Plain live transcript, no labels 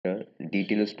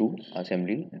details to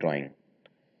assembly drawing.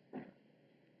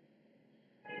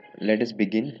 Let us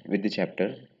begin with the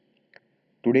chapter.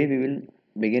 Today we will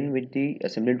begin with the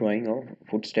assembly drawing of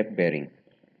footstep bearing.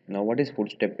 Now what is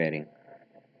footstep bearing?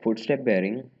 Footstep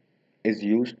bearing is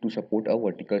used to support a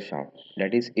vertical shaft.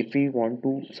 That is, if we want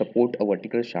to support a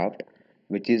vertical shaft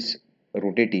which is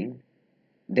rotating,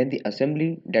 then the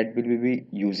assembly that we will be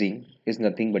using is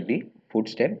nothing but the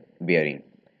footstep bearing.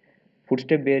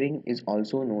 Footstep bearing is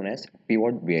also known as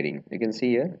pivot bearing. You can see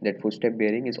here that footstep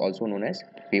bearing is also known as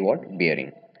pivot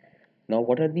bearing. Now,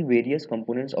 what are the various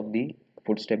components of the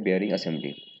footstep bearing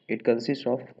assembly? It consists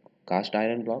of cast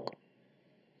iron block,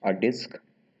 a disc,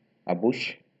 a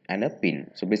bush, and a pin.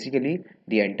 So basically,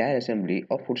 the entire assembly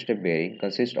of footstep bearing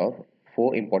consists of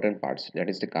four important parts. That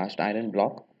is the cast iron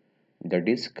block, the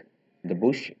disc, the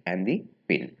bush, and the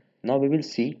pin. Now we will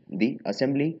see the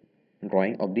assembly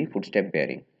drawing of the footstep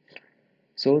bearing.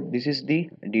 So this is the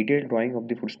detailed drawing of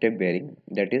the footstep bearing,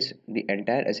 that is the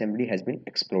entire assembly has been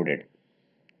exploded.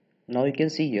 Now you can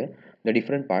see here the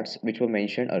different parts which were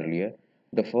mentioned earlier.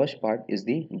 The first part is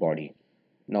the body.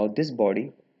 Now this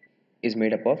body is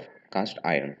made up of cast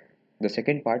iron. The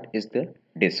second part is the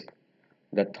disc.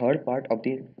 The third part of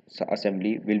the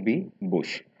assembly will be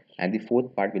bush, and the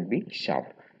fourth part will be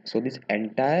shaft. So this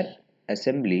entire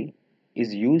assembly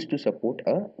is used to support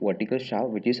a vertical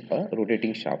shaft which is a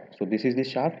rotating shaft. So this is the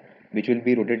shaft which will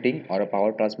be rotating, or a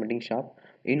power transmitting shaft.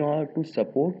 In order to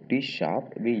support this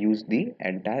shaft, we use the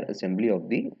entire assembly of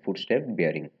the footstep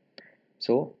bearing.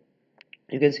 So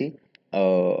you can see,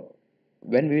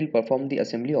 when we will perform the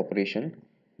assembly operation,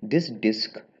 this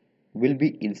disc will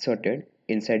be inserted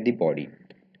inside the body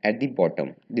at the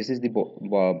bottom. This is the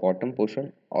bottom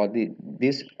portion, or the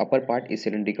this upper part is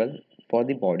cylindrical for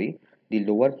the body. The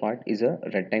lower part is a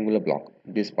rectangular block.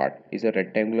 This part is a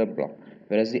rectangular block,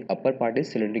 whereas the upper part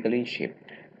is cylindrical in shape.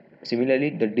 Similarly,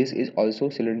 the disc is also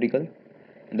cylindrical,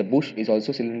 the bush is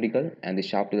also cylindrical, and the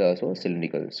shaft is also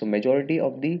cylindrical. So majority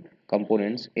of the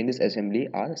components in this assembly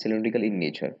are cylindrical in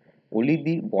nature. Only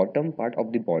the bottom part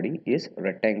of the body is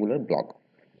rectangular block.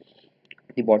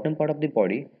 The bottom part of the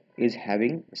body is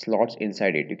having slots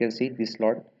inside it. You can see this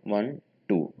slot 1,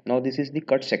 2. Now this is the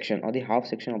cut section, or the half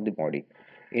section of the body.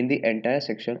 In the entire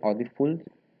section, or the full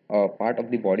part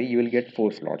of the body, you will get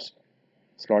 4 slots.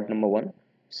 Slot number 1,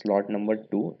 slot number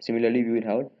 2. Similarly, we will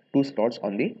have 2 slots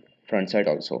on the front side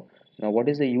also. Now what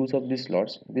is the use of these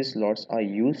slots? These slots are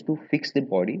used to fix the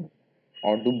body,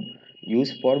 or to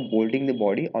use for bolting the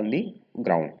body on the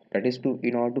ground. That is, to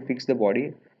in order to fix the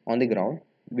body on the ground,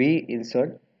 we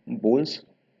insert bolts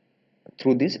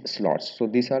through these slots. So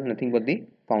these are nothing but the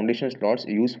foundation slots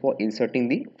used for inserting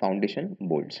the foundation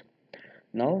bolts.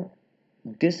 Now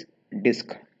this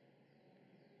disc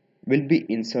will be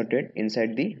inserted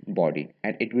inside the body,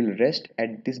 and it will rest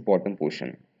at this bottom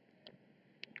portion.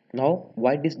 Now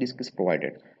why this disc is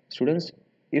provided? Students,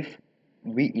 if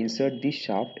we insert the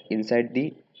shaft inside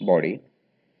the body,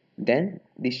 then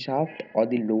the shaft, or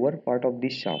the lower part of the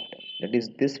shaft, that is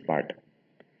this part,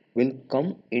 will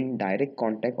come in direct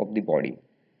contact of the body,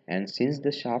 and since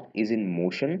the shaft is in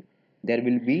motion, there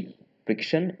will be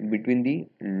friction between the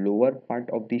lower part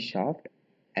of the shaft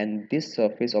and this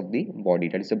surface of the body,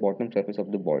 that is the bottom surface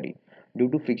of the body. Due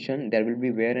to friction, there will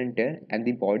be wear and tear, and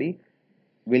the body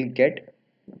will get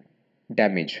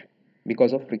damage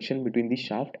because of friction between the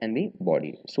shaft and the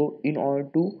body. So in order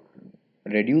to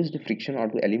reduce the friction, or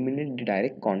to eliminate the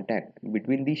direct contact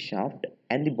between the shaft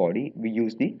and the body, we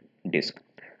use the disc.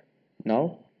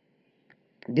 Now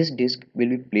this disc will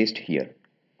be placed here.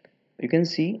 You can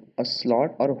see a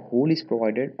slot or a hole is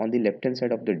provided on the left hand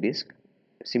side of the disc.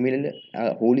 Similarly,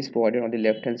 a hole is provided on the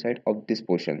left hand side of this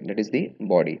portion, that is the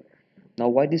body. Now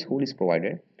why this hole is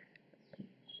provided?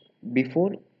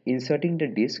 Before inserting the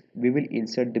disc, we will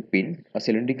insert the pin. A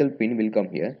cylindrical pin will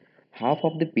come here. Half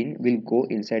of the pin will go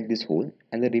inside this hole,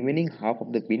 and the remaining half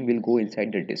of the pin will go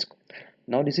inside the disc.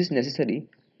 Now this is necessary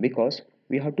because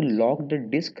we have to lock the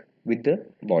disc with the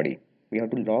body. We have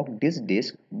to lock this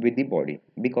disc with the body,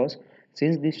 because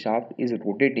since this shaft is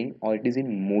rotating, or it is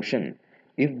in motion,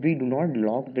 if we do not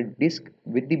lock the disc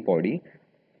with the body,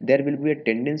 there will be a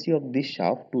tendency of this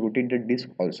shaft to rotate the disc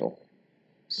also.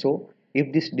 So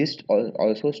if this disc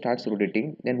also starts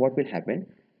rotating, then what will happen?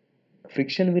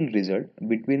 Friction will result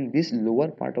between this lower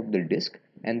part of the disc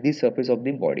and the surface of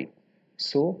the body.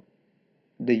 So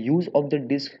the use of the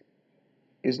disc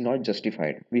is not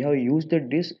justified. We have used the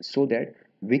disc so that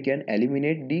we can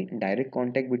eliminate the direct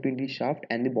contact between the shaft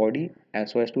and the body,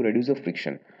 as well as to reduce the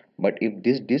friction. But if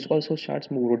this disc also starts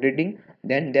rotating,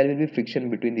 then there will be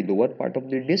friction between the lower part of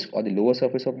the disc or the lower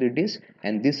surface of the disc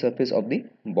and this surface of the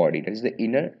body, that is the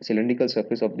inner cylindrical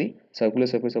surface of the circular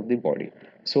surface of the body.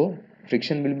 So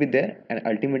friction will be there and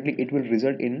ultimately it will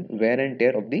result in wear and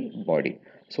tear of the body.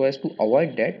 So as to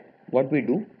avoid that, what we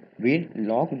do, we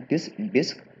lock this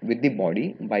disc with the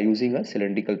body by using a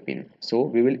cylindrical pin. So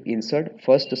we will insert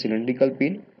first the cylindrical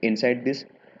pin inside this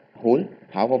hole,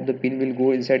 half of the pin will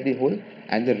go inside the hole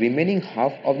and the remaining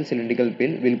half of the cylindrical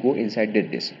pin will go inside the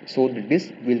disc, so the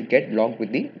disc will get locked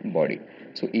with the body.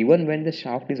 So even when the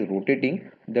shaft is rotating,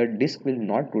 the disc will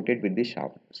not rotate with the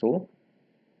shaft, so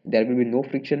there will be no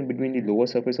friction between the lower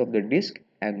surface of the disc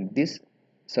and this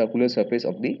circular surface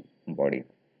of the body.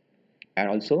 And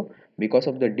also, because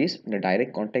of the disc, the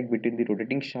direct contact between the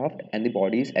rotating shaft and the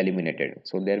body is eliminated,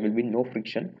 so there will be no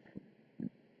friction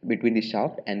between the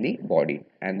shaft and the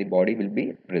body will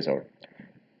be preserved.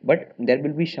 But there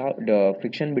will be the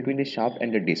friction between the shaft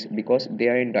and the disc because they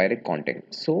are in direct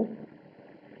contact. So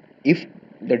if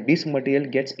the disc material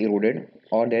gets eroded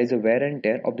or there is a wear and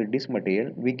tear of the disc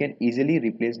material, we can easily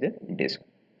replace the disc.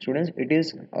 Students, it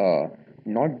is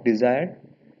not desired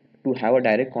to have a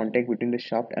direct contact between the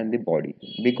shaft and the body,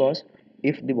 because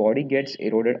if the body gets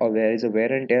eroded or there is a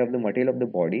wear and tear of the material of the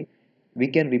body, we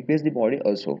can replace the body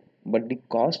also, but the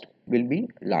cost will be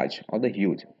large or the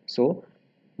huge. So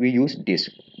we use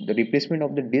disc. The replacement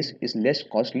of the disc is less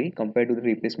costly compared to the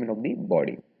replacement of the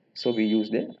body, so we use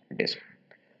the disc.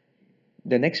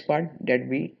 The next part that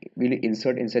we will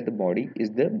insert inside the body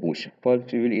is the bush.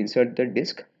 First we will insert the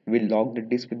disc, we'll lock the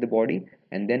disc with the body,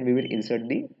 and then we will insert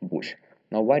the bush.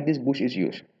 Now why this bush is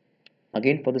used?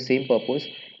 Again for the same purpose.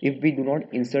 If we do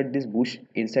not insert this bush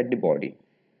inside the body,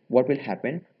 what will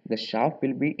happen? The shaft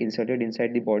will be inserted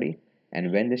inside the body,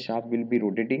 and when the shaft will be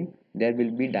rotating, there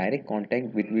will be direct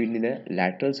contact between the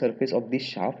lateral surface of this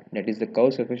shaft, that is the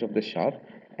curved surface of the shaft,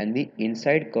 and the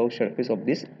inside curved surface of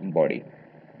this body.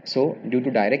 So due to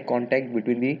direct contact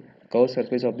between the curved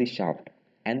surface of the shaft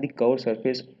and the curved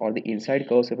surface or the inside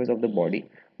curved surface of the body,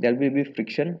 there will be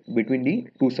friction between the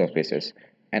two surfaces,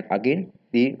 and again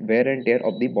the wear and tear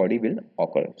of the body will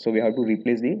occur. So we have to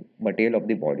replace the material of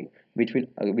the body, which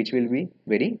will be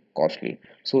very costly.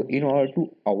 So in order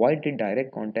to avoid the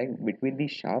direct contact between the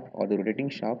shaft or the rotating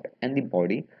shaft and the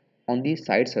body on the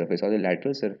side surface or the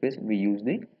lateral surface, we use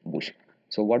the bush.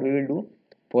 So what we will do,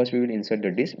 first we will insert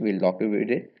the disc, we will lock it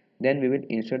with it, then we will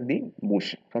insert the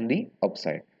bush from the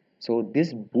upside. So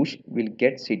this bush will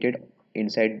get seated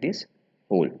inside this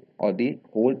hole or the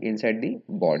hole inside the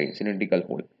body, cylindrical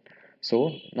hole.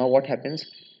 So now what happens,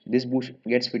 this bush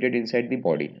gets fitted inside the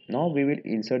body. Now we will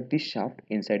insert the shaft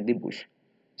inside the bush.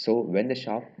 So when the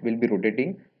shaft will be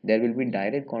rotating, there will be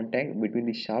direct contact between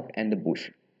the shaft and the bush.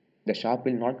 The shaft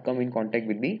will not come in contact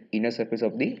with the inner surface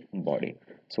of the body,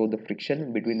 so the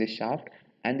friction between the shaft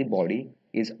and the body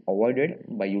is avoided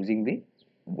by using the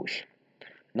bush.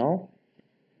 Now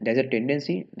there's a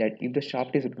tendency that if the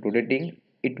shaft is rotating,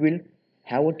 it will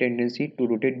have a tendency to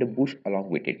rotate the bush along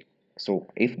with it. So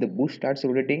if the bush starts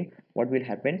rotating, what will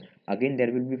happen? Again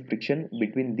there will be friction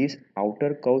between this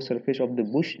outer curved surface of the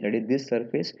bush, that is this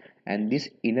surface, and this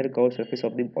inner curved surface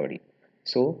of the body.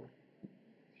 So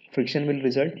friction will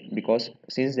result, because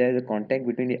since there is a contact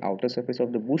between the outer surface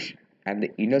of the bush and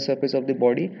the inner surface of the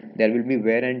body, there will be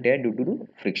wear and tear due to the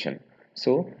friction.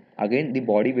 So again the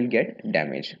body will get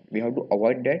damaged. We have to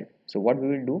avoid that. So what we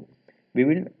will do, we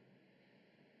will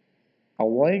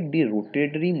avoid the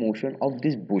rotatory motion of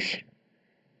this bush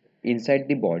inside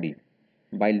the body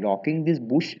by locking this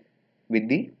bush with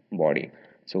the body.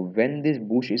 So when this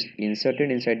bush is inserted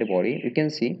inside the body, you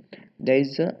can see there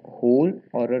is a hole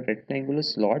or a rectangular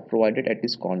slot provided at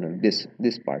this corner. This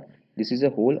part, this is a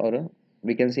hole or a,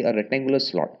 we can see a rectangular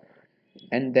slot,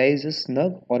 and there is a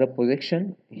snug or a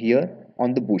projection here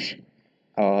on the bush.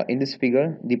 In this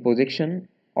figure, the projection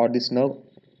or the snug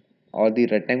or the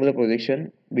rectangular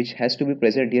projection which has to be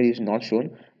present here is not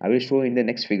shown. I will show in the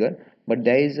next figure, but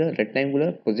there is a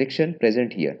rectangular projection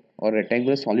present here, or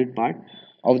rectangular solid part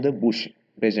of the bush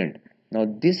present. Now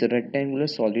this rectangular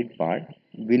solid part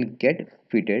will get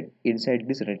fitted inside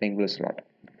this rectangular slot.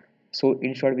 So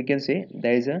in short, we can say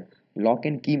there is a lock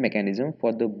and key mechanism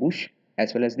for the bush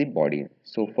as well as the body.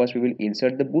 So first we will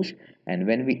insert the bush, and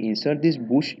when we insert this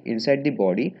bush inside the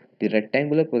body, the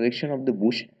rectangular projection of the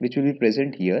bush which will be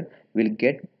present here will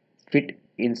get fit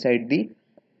inside the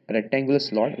rectangular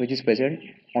slot which is present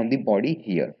on the body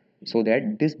here, so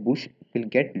that this bush will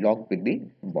get locked with the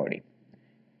body.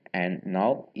 And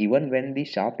now even when the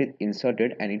shaft is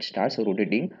inserted and it starts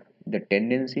rotating, the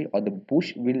tendency or the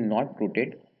bush will not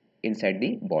rotate inside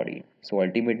the body. So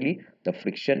ultimately the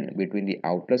friction between the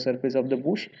outer surface of the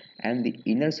bush and the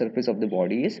inner surface of the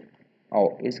body is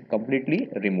completely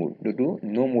removed due to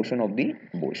no motion of the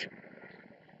bush.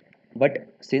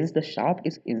 But since the shaft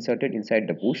is inserted inside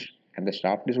the bush and the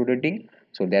shaft is rotating,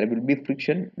 so there will be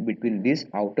friction between this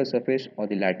outer surface or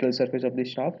the lateral surface of the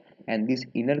shaft and this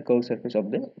inner curved surface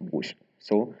of the bush.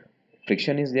 So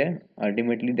friction is there,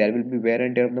 ultimately there will be wear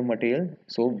and tear of the material,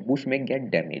 so bush may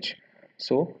get damaged.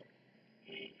 So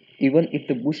even if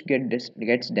the bush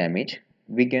gets damaged,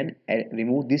 we can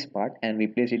remove this part and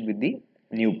replace it with the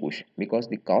new bush, because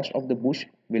the cost of the bush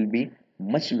will be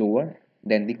much lower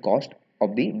than the cost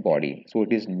of the body. So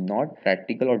it is not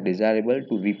practical or desirable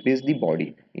to replace the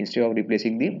body instead of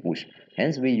replacing the bush.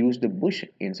 Hence we use the bush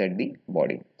inside the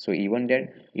body. So even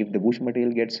that if the bush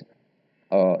material gets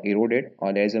eroded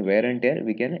or there is a wear and tear,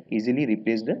 we can easily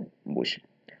replace the bush.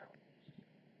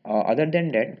 Other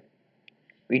than that,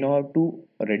 in order to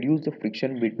reduce the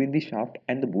friction between the shaft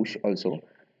and the bush also,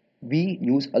 we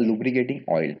use a lubricating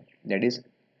oil. That is,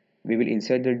 we will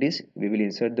insert the disc, we will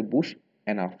insert the bush,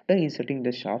 and after inserting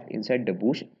the shaft inside the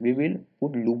bush, we will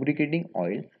put lubricating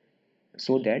oil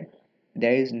so that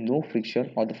there is no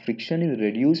friction or the friction is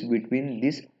reduced between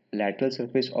this lateral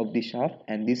surface of the shaft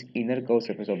and this inner curved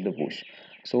surface of the bush.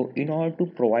 So in order to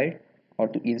provide or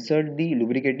to insert the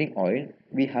lubricating oil,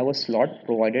 we have a slot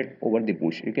provided over the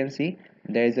bush. You can see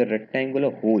there is a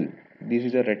rectangular hole. This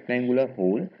is a rectangular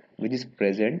hole which is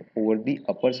present over the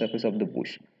upper surface of the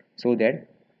bush, so that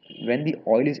when the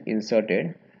oil is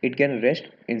inserted, it can rest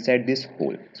inside this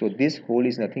hole. So this hole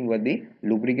is nothing but the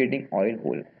lubricating oil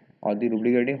hole, or the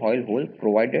lubricating oil hole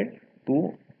provided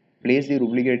to place the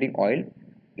lubricating oil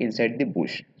inside the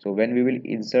bush. So when we will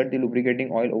insert the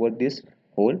lubricating oil over this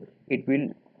hole, it will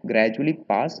gradually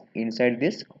pass inside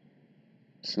this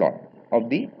slot of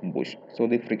the bush, so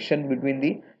the friction between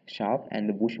the shaft and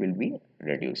the bush will be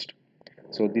reduced.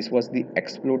 So this was the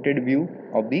exploded view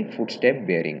of the footstep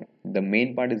bearing. The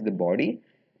main part is the body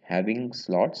having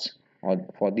slots or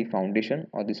for the foundation,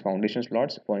 or these foundation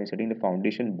slots for inserting the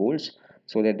foundation bolts,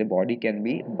 so that the body can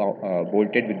be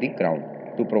bolted with the ground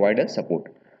to provide a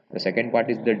support. The second part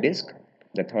is the disc,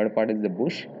 the third part is the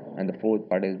bush, and the fourth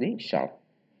part is the shaft.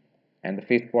 And the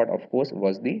fifth part, of course,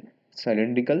 was the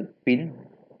cylindrical pin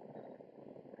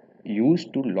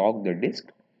used to lock the disc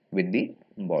with the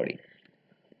body.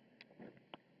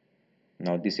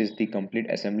 Now this is the complete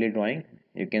assembly drawing.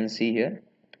 You can see here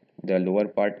the lower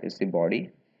part is the body,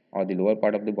 or the lower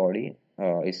part of the body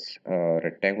is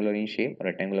rectangular in shape,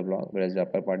 rectangular block, whereas the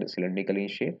upper part is cylindrical in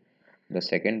shape. The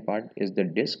second part is the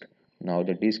disc. Now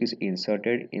the disc is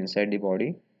inserted inside the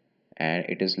body and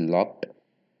it is locked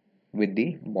with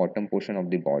the bottom portion of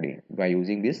the body by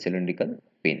using this cylindrical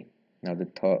pin. Now the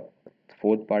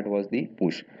fourth part was the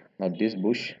bush. Now this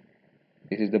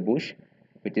is the bush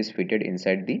which is fitted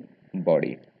inside the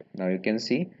body. Now you can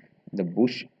see the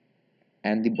bush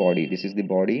and the body, this is the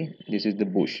body, this is the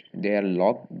bush, they are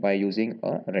locked by using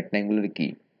a rectangular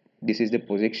key. This is the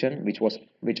projection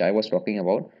which I was talking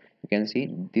about. You can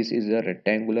see this is a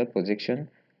rectangular projection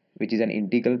which is an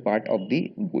integral part of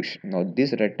the bush. Now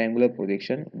this rectangular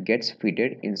projection gets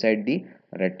fitted inside the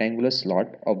rectangular slot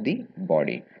of the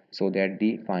body, so that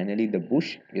the finally the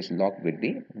bush is locked with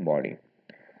the body.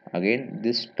 Again,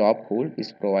 this top hole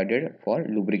is provided for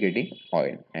lubricating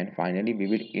oil, and finally we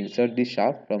will insert the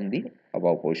shaft from the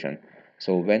above portion.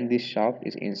 So when this shaft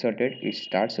is inserted, it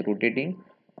starts rotating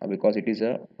because it is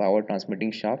a power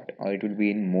transmitting shaft, or it will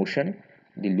be in motion.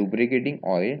 The lubricating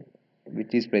oil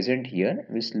which is present here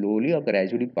will slowly or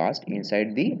gradually pass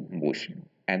inside the bush,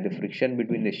 and the friction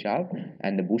between the shaft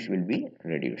and the bush will be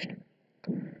reduced.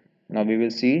 Now we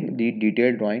will see the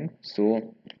detailed drawing.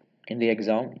 So in the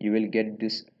exam you will get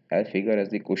this as figure as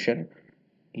the question.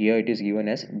 Here it is given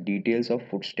as details of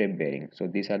footstep bearing. So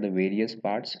these are the various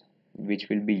parts which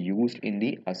will be used in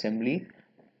the assembly,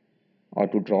 or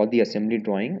to draw the assembly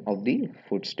drawing of the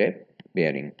footstep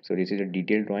bearing. So this is a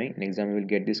detailed drawing. In exam you will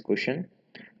get this question.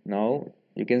 Now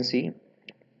you can see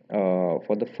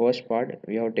for the first part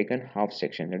we have taken half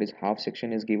section, that is half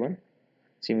section is given.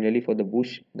 Similarly for the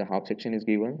bush the half section is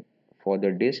given, for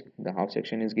the disc the half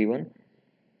section is given,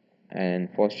 and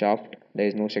for shaft there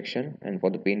is no section, and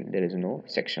for the pin there is no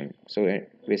section. So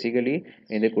basically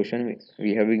in the question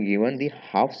we have been given the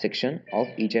half section of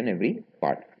each and every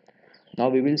part. Now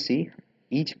we will see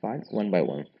each part one by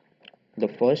one. The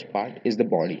first part is the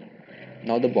body.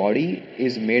 Now the body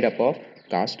is made up of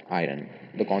cast iron.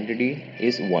 The quantity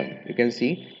is 1. You can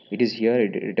see it is here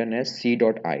written as C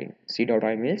dot I. C dot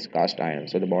I means cast iron.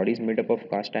 So the body is made up of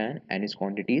cast iron and its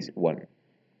quantity is 1.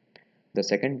 The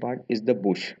second part is the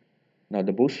bush. Now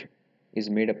the bush is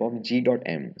made up of G dot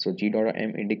M. So G dot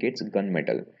M indicates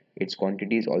gunmetal. Its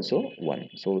quantity is also 1.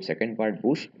 So second part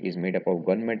bush is made up of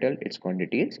gunmetal. Its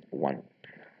quantity is 1.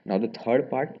 Now the third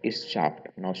part is shaft.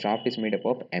 Now shaft is made up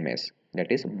of Ms,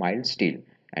 that is mild steel,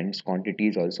 and its quantity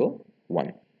is also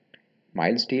 1.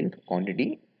 Mild steel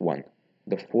quantity 1.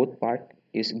 The fourth part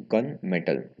is gun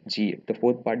metal G. The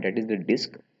fourth part, that is the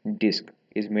disc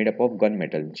is made up of gun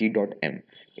metal G dot M.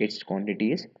 Its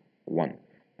quantity is 1.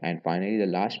 And finally the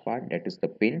last part, that is the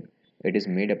pin. It is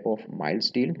made up of mild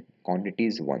steel, quantity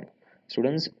is 1.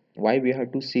 Students, why we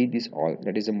have to see this all,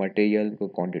 that is the material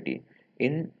quantity.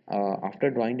 In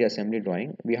after drawing the assembly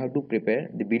drawing, we have to prepare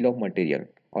the bill of material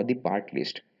or the part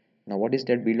list. Now what is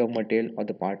that bill of material or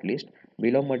the part list?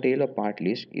 Bill of material or part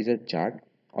list is a chart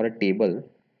or a table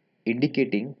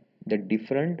indicating the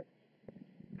different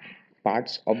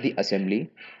parts of the assembly,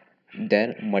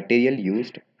 their material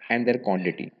used, and their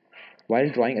quantity. While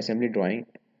drawing assembly drawing,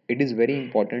 it is very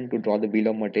important to draw the bill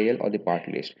of material or the part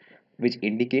list, which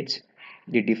indicates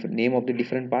the name of the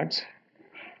different parts,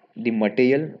 the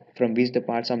material from which the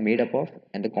parts are made up of,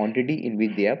 and the quantity in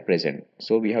which they are present.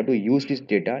 So we have to use this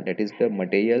data, that is the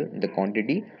material, the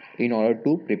quantity, in order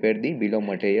to prepare the bill of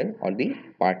material or the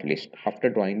part list after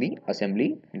drawing the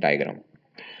assembly diagram.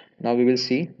 Now we will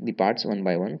see the parts one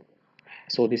by one.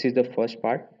 So this is the first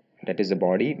part, that is the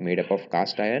body made up of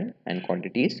cast iron and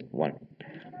quantity is 1.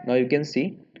 Now you can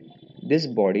see this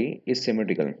body is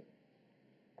symmetrical.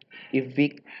 If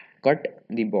we cut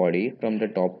the body from the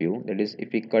top view, that is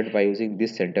if we cut by using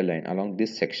this center line along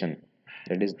this section,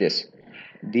 that is this,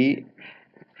 the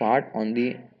part on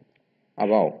the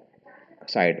above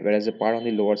side, whereas the part on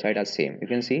the lower side are same. You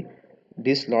can see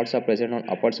these slots are present on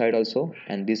upper side also,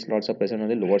 and these slots are present on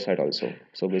the lower side also.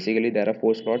 So basically there are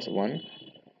 4 slots, 1,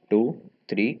 2,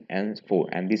 3 and 4,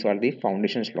 and these are the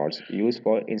foundation slots used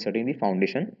for inserting the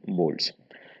foundation bolts.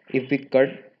 If we cut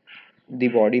the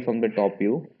body from the top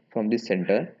view from the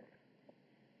center,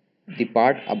 the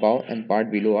part above and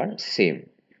part below are same.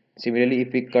 Similarly,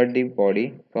 if we cut the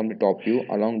body from the top view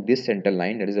along this center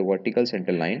line, that is a vertical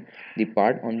center line, the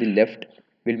part on the left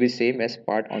will be same as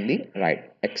part on the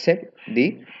right, except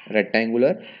the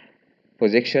rectangular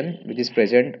projection which is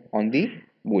present on the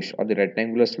bush or the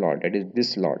rectangular slot, that is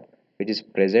this slot which is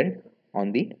present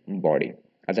on the body.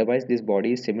 Otherwise this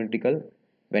body is symmetrical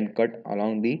when cut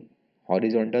along the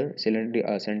horizontal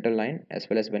center line, as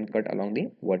well as when cut along the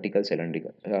vertical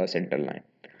cylindrical center line.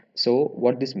 So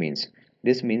what this means?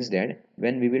 This means that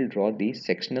when we will draw the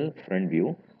sectional front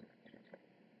view,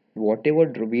 whatever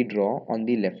we draw on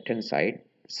the left hand side,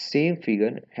 same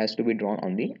figure has to be drawn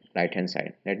on the right hand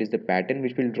side. That is the pattern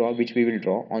which we will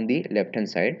draw on the left hand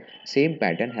side, same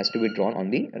pattern has to be drawn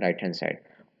on the right hand side.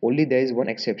 Only there is one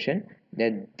exception,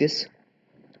 that this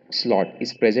slot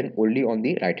is present only on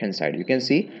the right hand side. You can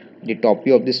see the top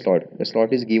view of the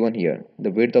slot is given here,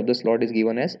 the width of the slot is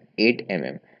given as 8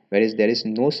 mm, whereas there is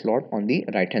no slot on the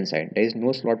right hand side, there is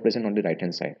no slot present on the right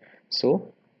hand side.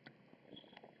 So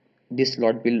this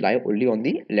slot will lie only on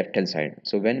the left hand side.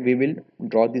 So when we will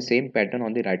draw the same pattern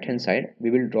on the right hand side,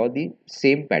 we will draw the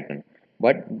same pattern,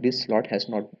 but this slot has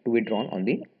not to be drawn on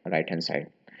the right hand side.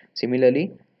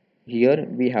 Similarly, here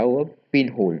we have a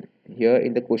pinhole. Here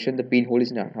in the question the pinhole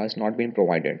has not been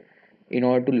provided. In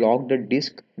order to lock the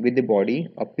disc with the body,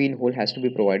 a pinhole has to be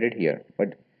provided here,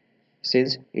 but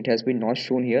since it has been not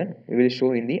shown here, we will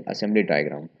show in the assembly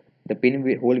diagram.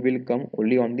 The hole will come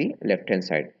only on the left hand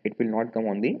side, it will not come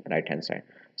on the right hand side.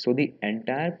 So the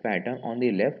entire pattern on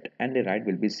the left and the right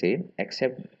will be same,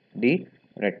 except the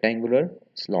rectangular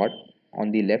slot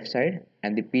on the left side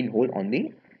and the pinhole on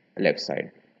the left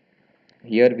side.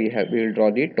 Here we will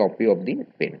draw the top view of the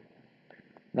pin.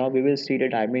 Now we will see the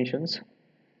dimensions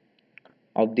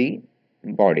of the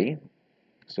body.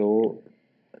 So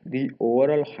the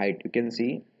overall height, you can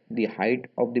see the height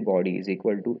of the body is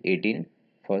equal to 18,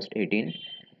 first 18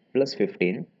 plus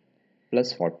 15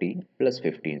 plus 40 plus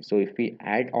 15. So if we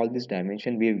add all this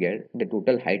dimension, we will get the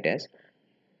total height as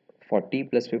 40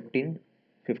 plus 15,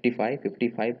 55,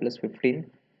 55 plus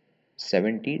 15,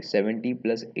 70, 70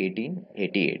 plus 18,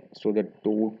 88. So the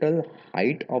total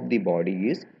height of the body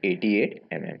is 88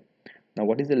 mm. Now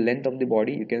what is the length of the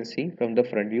body? You can see from the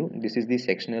front view, this is the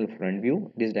sectional front view,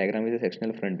 this diagram is a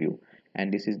sectional front view,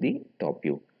 and this is the top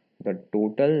view. The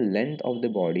total length of the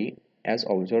body as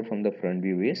observed from the front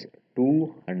view is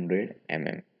 200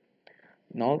 mm.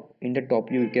 Now in the top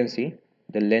view you can see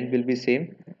the length will be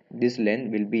same, this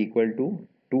length will be equal to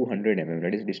 200 mm,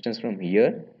 that is distance from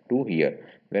here to here,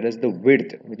 whereas the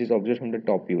width which is observed from the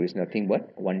top view is nothing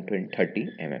but 130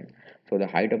 mm. So the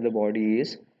height of the body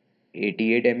is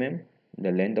 88 mm,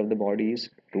 the length of the body is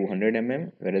 200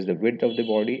 mm, whereas the width of the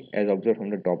body as observed from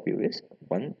the top view is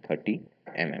 130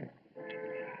 mm.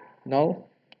 Now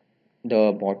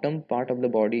the bottom part of the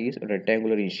body is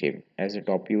rectangular in shape, as the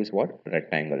top view is what?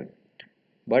 Rectangle.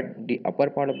 But the upper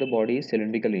part of the body is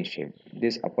cylindrical in shape.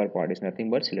 This upper part is nothing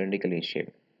but cylindrical in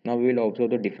shape. Now we will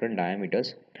observe the different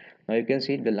diameters. Now you can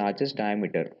see the largest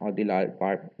diameter or the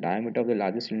diameter of the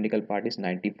largest cylindrical part is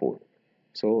 94.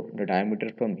 So the diameter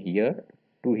from here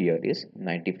to here is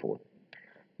 94.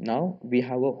 Now we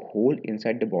have a hole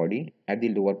inside the body at the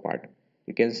lower part.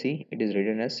 You can see it is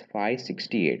written as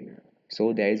 568.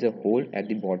 So there is a hole at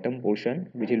the bottom portion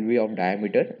which will be of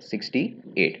diameter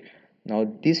 68.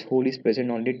 Now this hole is present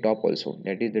on the top also.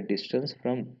 That is the distance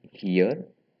from here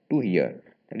to here.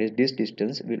 That is this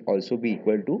distance will also be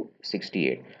equal to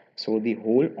 68. So the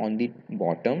hole on the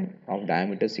bottom of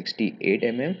diameter 68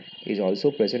 mm is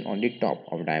also present on the top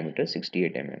of diameter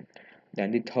 68 mm.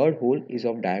 Then the third hole is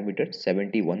of diameter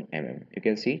 71 mm. You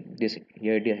can see this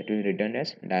here it has been written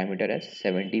as diameter as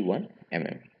 71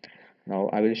 mm. Now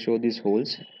I will show these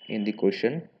holes in the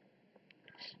question.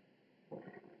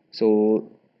 So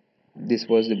this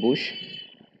was the bush.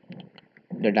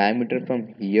 The diameter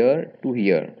from here to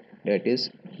here, that is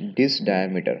this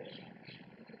diameter,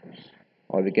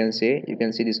 or we can say you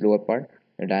can see this lower part.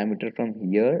 The diameter from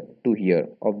here to here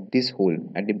of this hole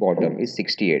at the bottom is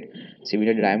 68.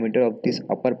 Similar diameter of this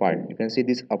upper part, you can see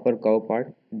this upper curve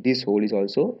part, this hole is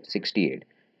also 68,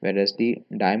 whereas the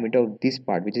diameter of this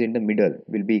part which is in the middle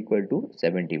will be equal to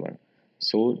 71.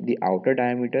 So the outer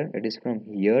diameter, that is from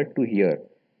here to here,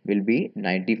 will be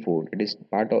 94. It is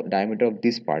part of diameter of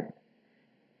this part.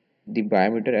 The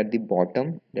diameter at the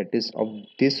bottom, that is of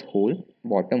this hole,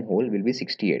 bottom hole, will be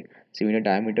 68. Similar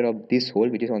diameter of this hole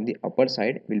which is on the upper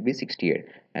side will be 68,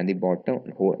 and the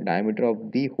bottom hole, diameter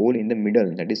of the hole in the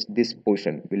middle, that is this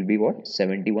portion, will be what?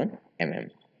 71 mm.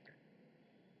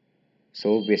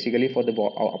 So basically for the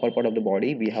upper part of the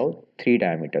body we have three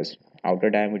diameters: outer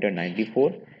diameter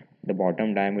 94, the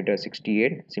bottom diameter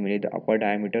 68. Similarly the upper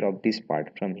diameter of this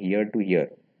part from here to here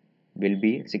will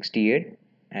be 68,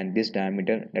 and this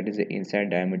diameter, that is the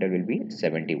inside diameter, will be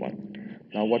 71.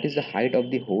 Now what is the height of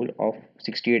the hole of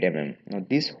 68 mm? Now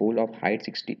this hole of height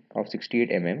 68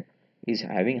 mm is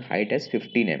having height as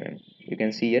 15 mm. You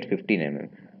can see here 15 mm.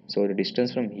 So the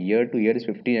distance from here to here is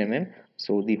 15 mm.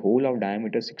 So the hole of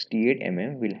diameter 68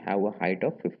 mm will have a height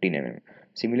of 15 mm.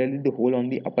 Similarly, the hole on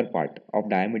the upper part of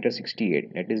diameter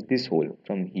 68, that is this hole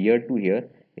from here to here,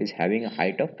 is having a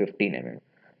height of 15 mm.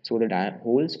 So the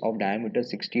holes of diameter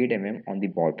 68 mm on the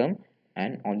bottom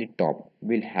and on the top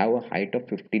will have a height of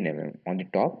 15 mm on the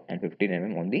top and 15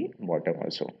 mm on the bottom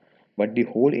also. But the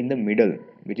hole in the middle,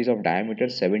 which is of diameter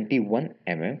 71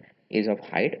 mm, is of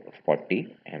height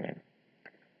 40 mm.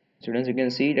 Students, you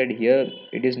can see that here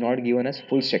it is not given as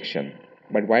full section,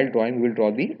 but while drawing we will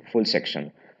draw the full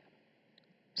section.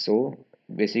 So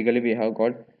basically we have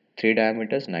got three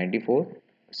diameters: 94,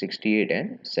 68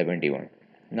 and 71.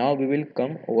 Now we will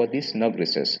come over the snug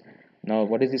recess. Now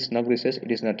what is the snug recess? It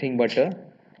is nothing but a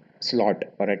slot,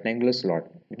 a rectangular slot.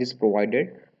 It is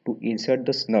provided to insert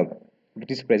the snug which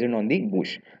is present on the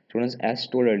bush. Students, as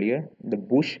told earlier, the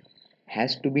bush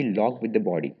has to be locked with the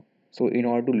body. So in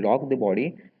order to lock the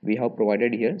body, we have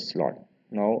provided here slot.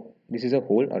 Now this is a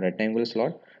hole, a rectangular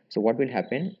slot. So what will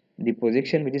happen? The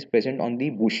projection which is present on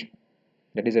the bush,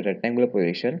 that is a rectangular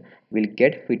projection, will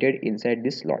get fitted inside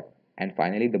this slot, and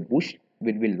finally the bush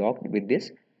will be locked with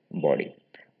this body.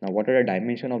 Now what are the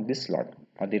dimension of this slot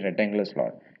or the rectangular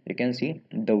slot? You can see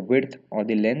the width or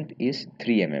the length is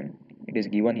 3 mm. It is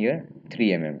given here 3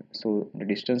 mm. So the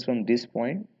distance from this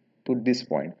point to this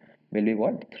point will be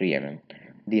what? 3 mm.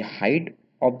 The height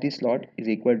of this slot is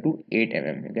equal to 8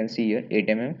 mm. You can see here 8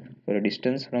 mm. So the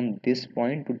distance from this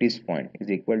point to this point is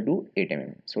equal to 8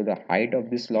 mm. So the height of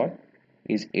this slot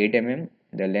is 8 mm.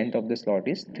 The length of the slot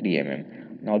is 3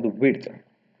 mm. Now the width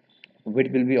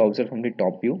will be observed from the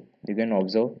top view. You can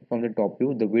observe from the top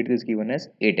view the width is given as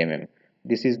 8 mm.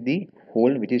 This is the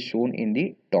hole which is shown in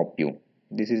the top view.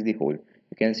 This is the hole.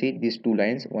 You can see these two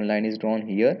lines. One line is drawn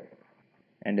here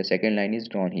and the second line is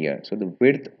drawn here. So the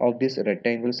width of this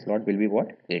rectangle slot will be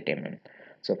what? 8 mm.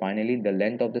 So finally the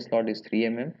length of the slot is 3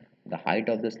 mm, the height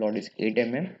of the slot is 8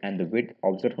 mm, and the width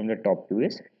observed from the top view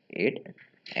is 8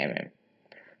 mm.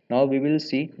 Now we will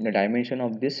see the dimension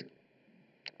of this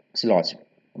slots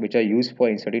which are used for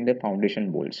inserting the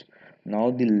foundation bolts.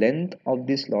 Now the length of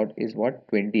this slot is what?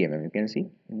 20 mm. You can see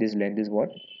this length is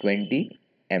what? 20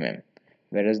 mm,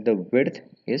 whereas the width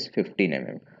is 15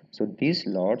 mm. So these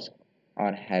slots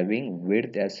are having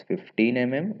width as 15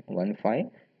 mm, 1 5,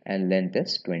 and length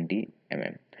as 20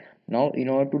 mm. Now in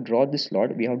order to draw this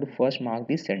slot, we have to first mark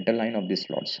the center line of these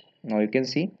slots. Now you can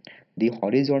see the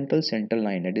horizontal center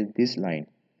line, that is this line,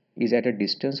 is at a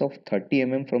distance of 30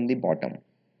 mm from the bottom,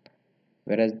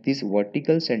 whereas this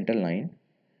vertical center line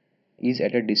is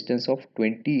at a distance of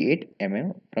 28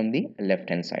 mm from the left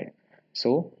hand side.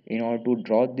 So in order to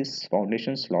draw this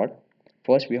foundation slot,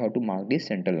 first we have to mark the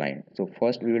center line. So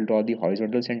first we will draw the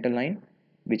horizontal center line,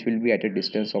 which will be at a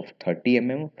distance of 30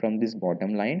 mm from this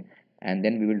bottom line, and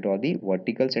then we will draw the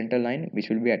vertical center line, which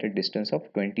will be at a distance of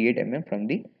 28 mm from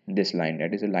the this line,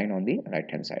 that is a line on the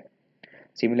right hand side.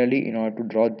 Similarly, in order to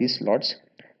draw these slots,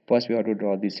 first we have to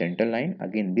draw the center line.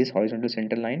 Again, this horizontal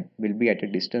center line will be at a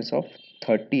distance of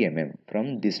 30 mm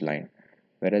from this line,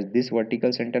 whereas this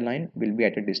vertical center line will be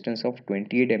at a distance of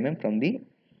 28 mm from the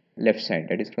left side,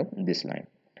 that is from this line.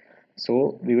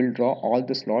 So we will draw all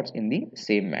the slots in the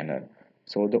same manner.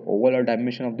 So the overall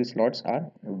dimension of the slots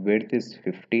are: width is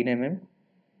 15 mm,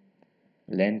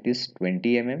 length is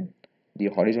 20 mm, the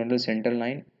horizontal center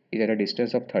line is at a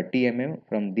distance of 30 mm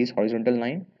from this horizontal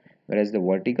line, whereas the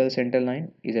vertical center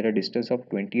line is at a distance of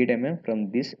 28 mm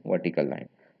from this vertical line.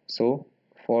 So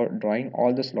for drawing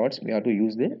all the slots, we have to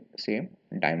use the same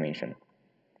dimension.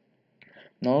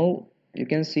 Now you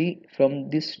can see from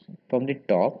the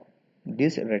top,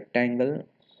 this rectangle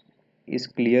is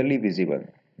clearly visible.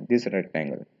 This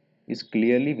rectangle is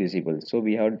clearly visible. So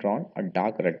we have drawn a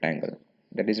dark rectangle,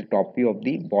 that is a top view of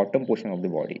the bottom portion of the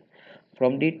body.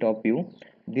 From the top view,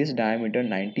 this diameter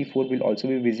 94 will also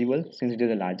be visible since it is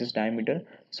the largest diameter.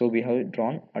 So we have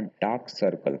drawn a dark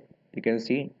circle. You can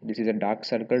see this is a dark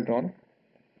circle drawn.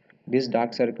 This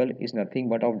dark circle is nothing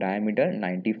but of diameter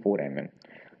 94 mm.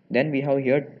 Then we have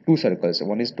here two circles,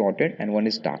 one is dotted and one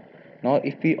is dark. Now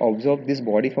if we observe this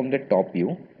body from the top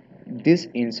view, this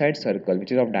inside circle,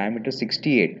 which is of diameter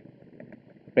 68,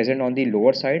 present on the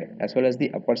lower side as well as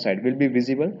the upper side, will be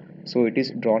visible. So it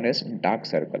is drawn as dark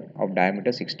circle of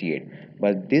diameter 68.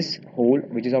 But this hole,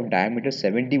 which is of diameter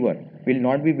 71, will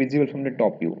not be visible from the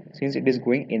top view since it is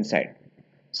going inside.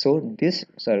 So this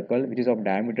circle, which is of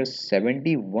diameter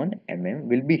 71 mm,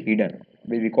 will be hidden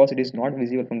because it is not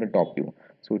visible from the top view.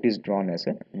 So it is drawn as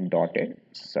a dotted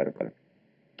circle.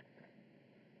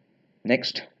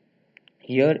 Next,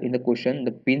 here in the question,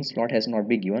 the pin slot has not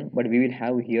been given, but we will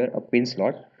have here a pin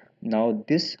slot. Now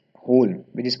this hole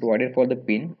which is provided for the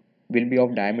pin will be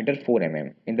of diameter 4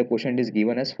 mm. In the question it is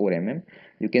given as 4 mm.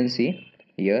 You can see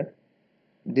here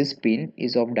this pin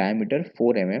is of diameter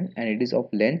 4 mm and it is of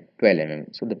length 12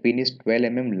 mm. So the pin is 12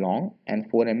 mm long and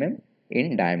 4 mm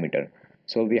in diameter.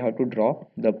 So we have to draw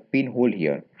the pin hole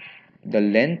here. The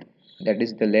length, that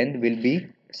is the length, will be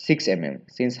 6 mm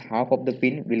since half of the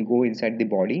pin will go inside the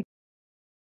body